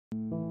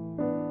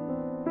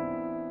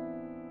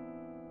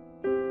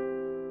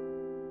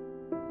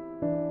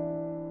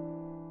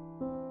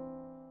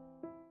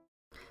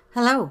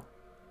Hello,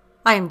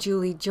 I am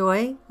Julie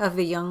Joy of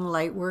the Young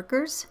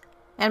Lightworkers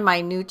and my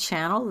new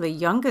channel, The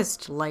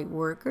Youngest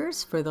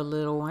Lightworkers for the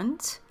Little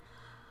Ones.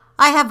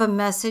 I have a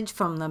message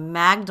from the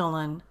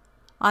Magdalene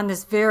on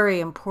this very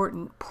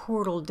important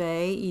portal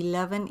day,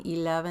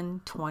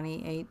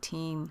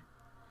 11/11/2018.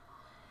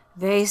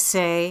 They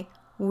say,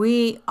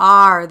 we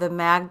are the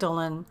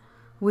Magdalene.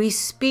 We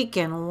speak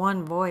in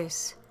one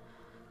voice.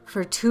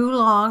 For too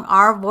long,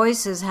 our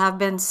voices have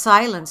been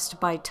silenced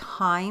by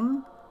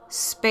time,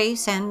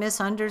 space, and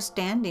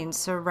misunderstandings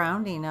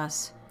surrounding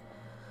us.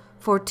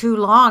 For too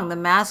long, the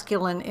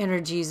masculine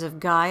energies of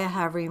Gaia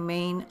have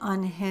remained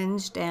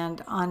unhinged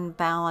and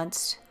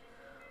unbalanced.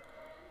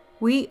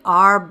 We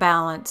are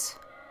balance.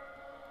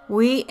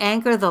 We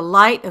anchor the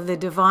light of the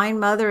Divine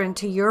Mother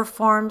into your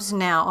forms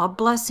now, a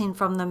blessing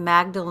from the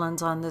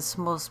Magdalenes on this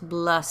most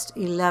blessed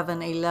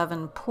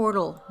 11/11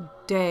 portal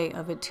day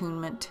of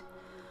attunement.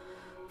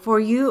 For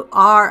you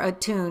are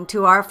attuned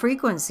to our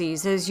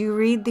frequencies as you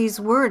read these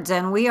words,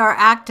 and we are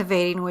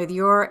activating with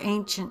your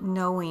ancient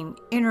knowing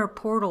inner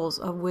portals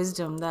of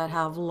wisdom that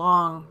have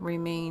long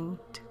remained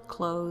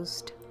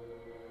closed.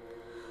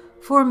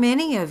 For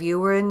many of you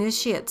were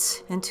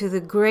initiates into the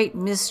great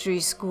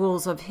mystery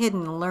schools of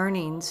hidden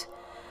learnings,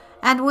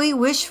 and we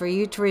wish for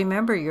you to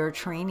remember your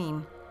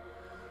training.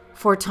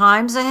 For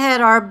times ahead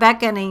are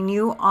beckoning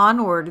you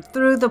onward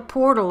through the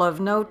portal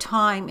of no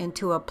time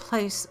into a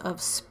place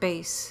of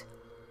space,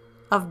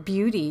 of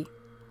beauty,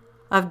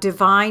 of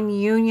divine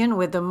union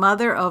with the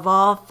Mother of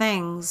all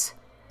things,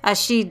 as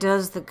she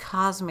does the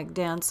cosmic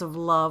dance of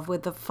love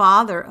with the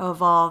Father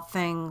of all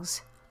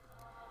things.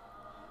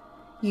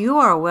 You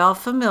are well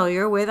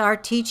familiar with our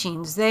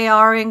teachings. They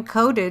are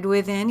encoded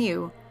within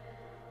you.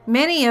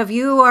 Many of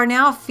you are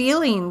now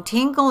feeling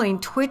tingling,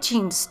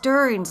 twitching,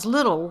 stirrings,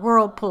 little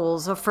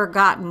whirlpools of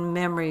forgotten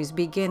memories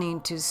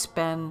beginning to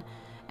spin,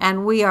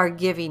 and we are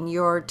giving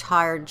your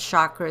tired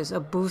chakras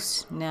a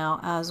boost now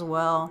as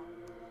well.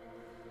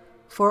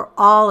 For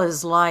all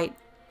is light,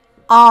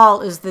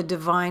 all is the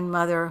Divine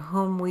Mother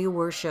whom we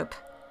worship,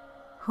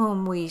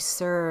 whom we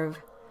serve,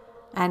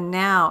 and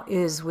now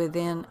is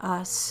within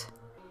us.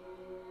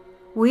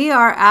 We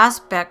are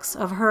aspects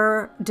of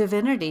her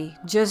divinity,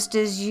 just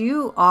as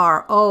you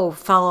are, O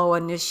fellow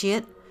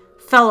initiate,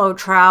 fellow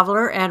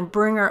traveler, and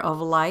bringer of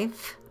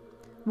life.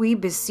 We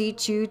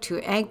beseech you to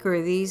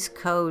anchor these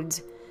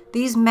codes,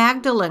 these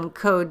Magdalene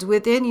codes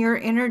within your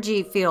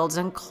energy fields,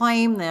 and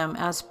claim them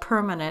as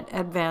permanent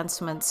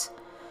advancements.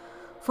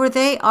 For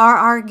they are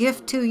our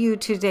gift to you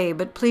today,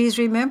 but please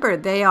remember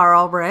they are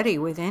already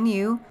within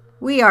you.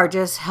 We are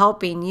just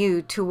helping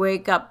you to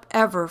wake up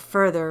ever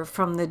further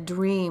from the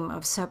dream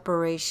of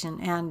separation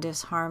and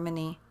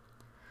disharmony.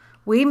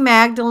 We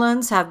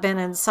Magdalenes have been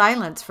in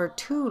silence for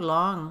too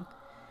long.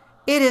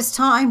 It is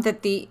time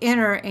that the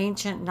inner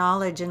ancient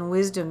knowledge and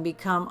wisdom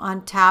become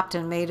untapped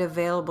and made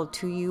available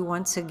to you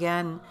once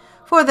again,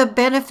 for the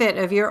benefit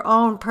of your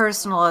own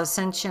personal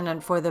ascension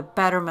and for the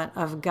betterment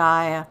of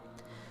Gaia,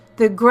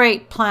 the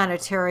great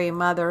planetary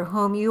mother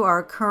whom you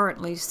are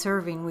currently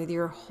serving with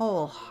your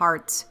whole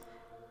hearts.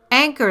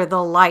 Anchor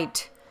the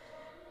light.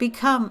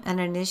 Become an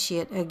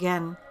initiate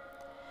again.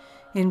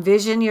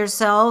 Envision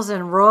yourselves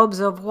in robes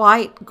of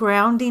white,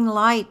 grounding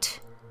light.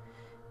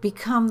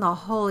 Become the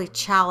holy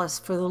chalice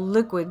for the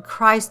liquid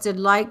Christed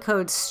light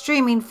codes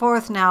streaming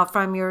forth now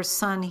from your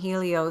sun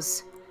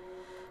Helios.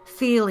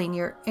 Feeling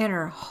your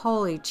inner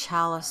holy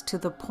chalice to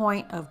the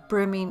point of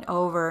brimming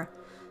over,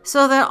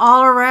 so that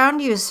all around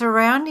you,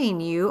 surrounding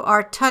you,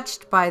 are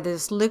touched by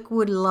this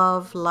liquid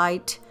love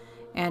light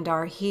and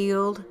are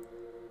healed,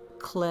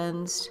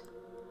 cleansed,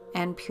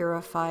 and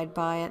purified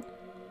by it.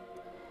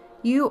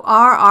 You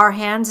are our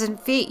hands and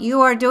feet. You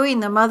are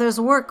doing the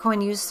Mother's work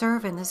when you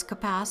serve in this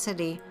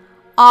capacity.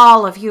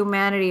 All of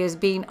humanity is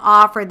being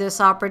offered this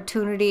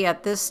opportunity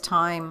at this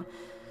time,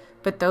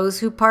 but those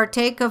who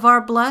partake of our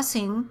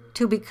blessing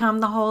to become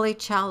the holy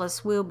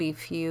chalice will be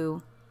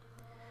few.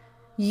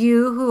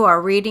 You who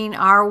are reading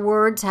our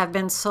words have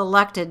been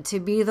selected to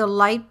be the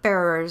light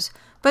bearers,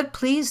 but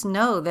please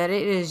know that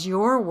it is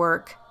your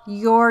work,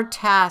 your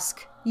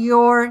task,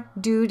 your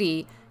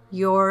duty,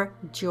 your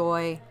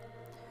joy.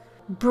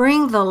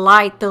 Bring the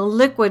light, the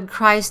liquid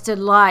Christed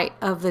light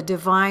of the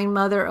Divine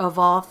Mother of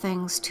all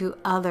things to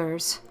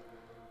others.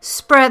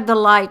 Spread the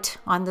light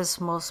on this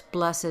most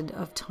blessed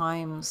of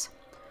times.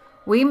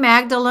 We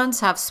Magdalenes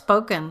have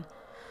spoken.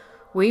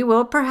 We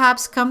will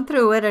perhaps come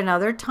through at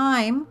another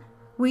time.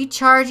 We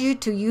charge you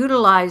to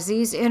utilize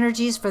these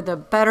energies for the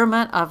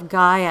betterment of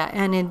Gaia,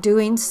 and in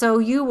doing so,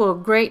 you will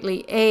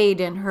greatly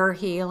aid in her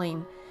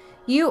healing.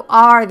 You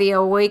are the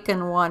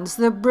awakened ones,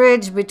 the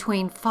bridge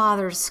between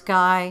Father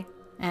Sky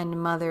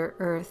and Mother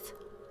Earth.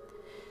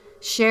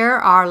 Share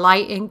our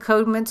light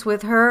encodements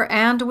with her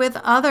and with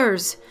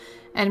others,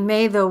 and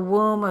may the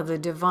womb of the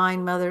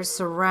Divine Mother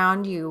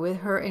surround you with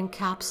her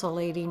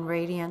encapsulating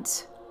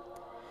radiance.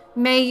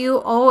 May you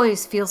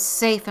always feel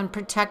safe and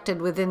protected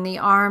within the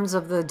arms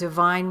of the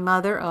Divine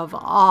Mother of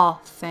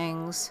all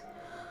things,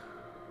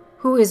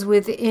 who is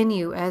within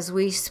you as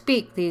we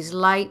speak these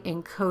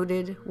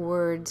light-encoded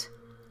words.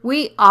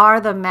 We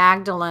are the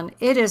Magdalene.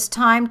 It is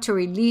time to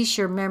release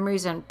your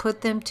memories and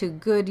put them to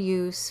good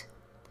use.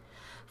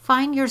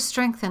 Find your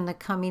strength in the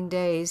coming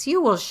days.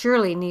 You will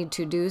surely need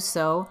to do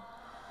so.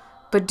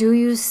 But do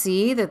you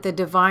see that the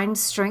divine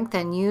strength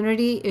and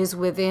unity is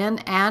within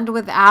and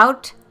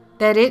without?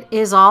 That it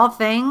is all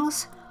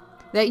things?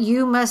 That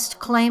you must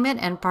claim it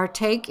and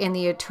partake in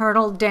the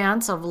eternal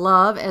dance of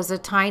love as a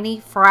tiny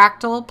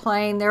fractal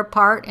playing their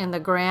part in the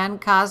grand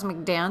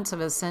cosmic dance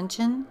of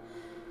ascension?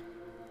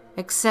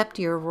 Accept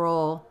your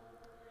role.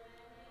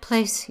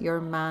 Place your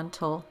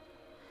mantle.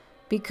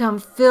 Become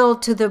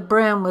filled to the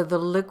brim with the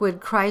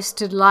liquid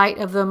Christed light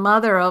of the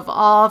Mother of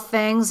all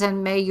things,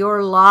 and may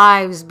your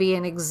lives be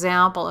an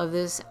example of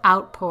this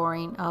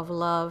outpouring of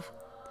love.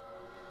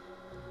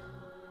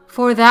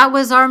 For that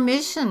was our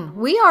mission.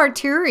 We are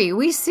teary.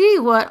 We see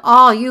what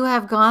all you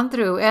have gone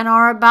through and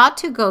are about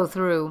to go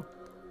through.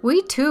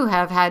 We too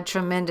have had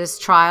tremendous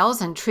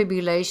trials and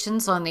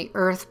tribulations on the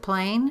earth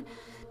plane,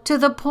 to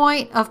the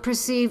point of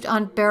perceived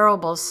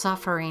unbearable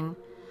suffering.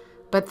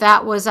 But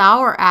that was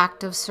our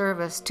act of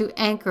service, to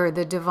anchor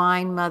the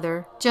Divine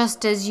Mother,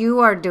 just as you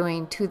are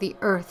doing to the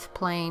earth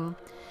plane.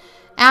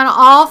 And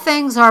all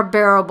things are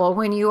bearable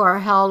when you are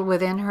held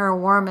within her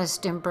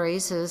warmest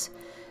embraces,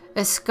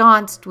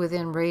 ensconced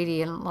within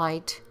radiant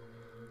light.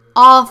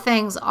 All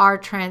things are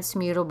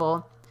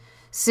transmutable.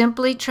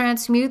 Simply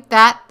transmute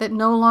that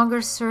no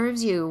longer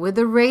serves you with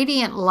the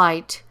radiant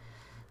light,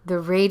 the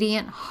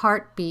radiant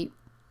heartbeat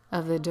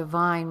of the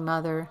Divine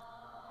Mother.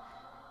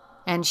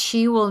 And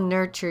she will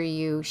nurture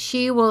you.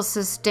 She will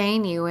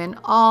sustain you in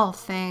all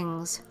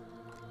things.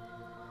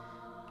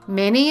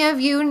 Many of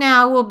you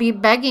now will be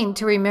begging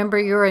to remember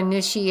your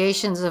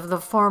initiations of the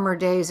former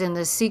days in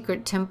the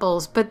secret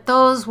temples, but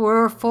those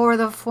were for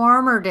the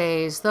former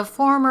days, the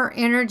former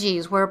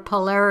energies where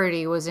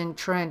polarity was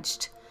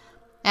entrenched,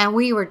 and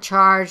we were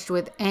charged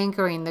with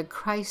anchoring the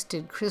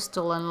Christed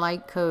crystal and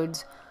light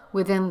codes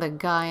within the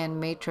Gaian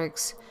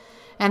matrix,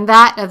 and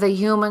that of the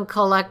human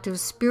collective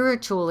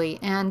spiritually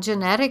and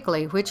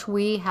genetically, which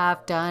we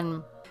have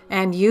done.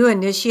 And you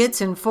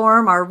initiates in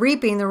form are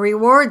reaping the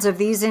rewards of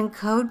these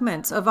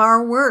encodements of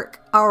our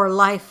work, our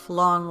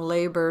lifelong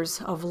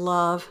labors of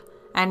love.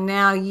 And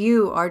now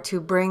you are to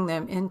bring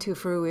them into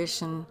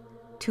fruition,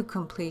 to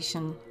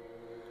completion.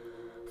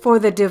 For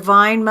the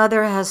Divine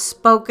Mother has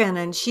spoken,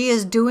 and she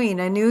is doing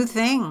a new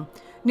thing.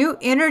 New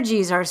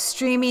energies are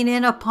streaming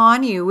in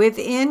upon you,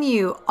 within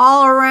you,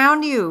 all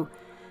around you.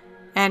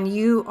 And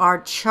you are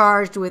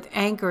charged with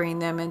anchoring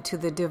them into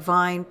the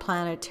Divine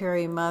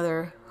Planetary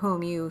Mother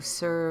whom you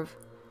serve.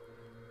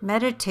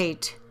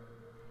 Meditate.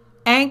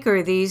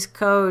 Anchor these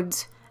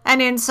codes,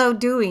 and in so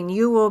doing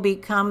you will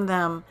become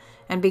them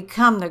and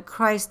become the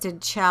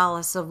Christed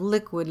chalice of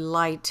liquid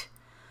light,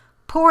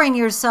 pouring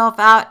yourself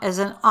out as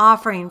an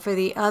offering for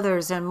the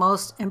others and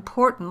most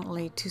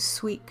importantly to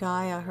sweet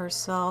Gaia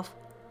herself.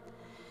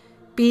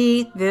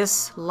 Be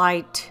this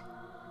light.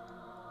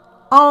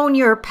 Own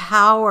your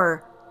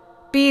power.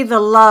 Be the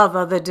love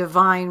of the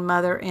Divine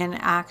Mother in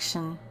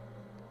action.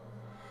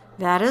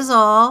 That is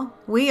all.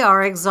 We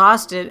are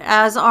exhausted,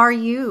 as are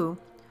you.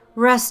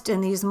 Rest in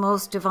these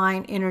most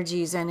divine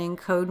energies and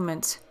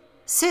encodements.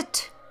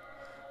 Sit.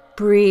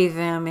 Breathe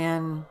them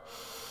in.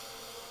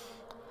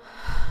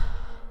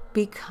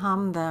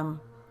 Become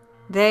them.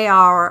 They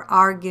are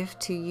our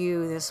gift to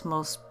you this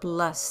most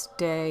blessed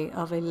day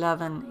of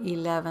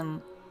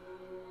 11/11.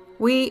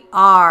 We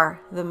are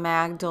the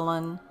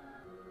Magdalene.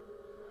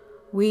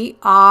 We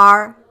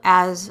are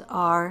as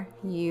are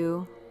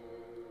you.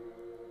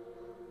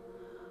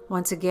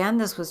 Once again,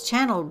 this was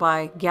channeled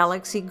by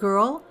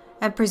galaxygirl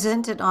and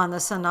presented on the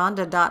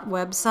Sananda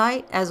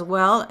website as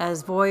well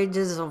as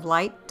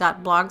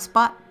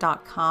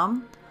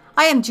voyagesoflight.blogspot.com.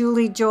 I am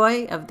Julie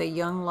Joy of the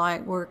Young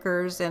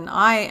Lightworkers, and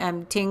I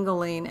am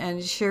tingling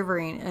and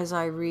shivering as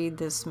I read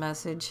this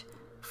message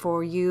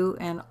for you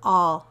and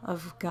all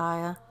of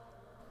Gaia.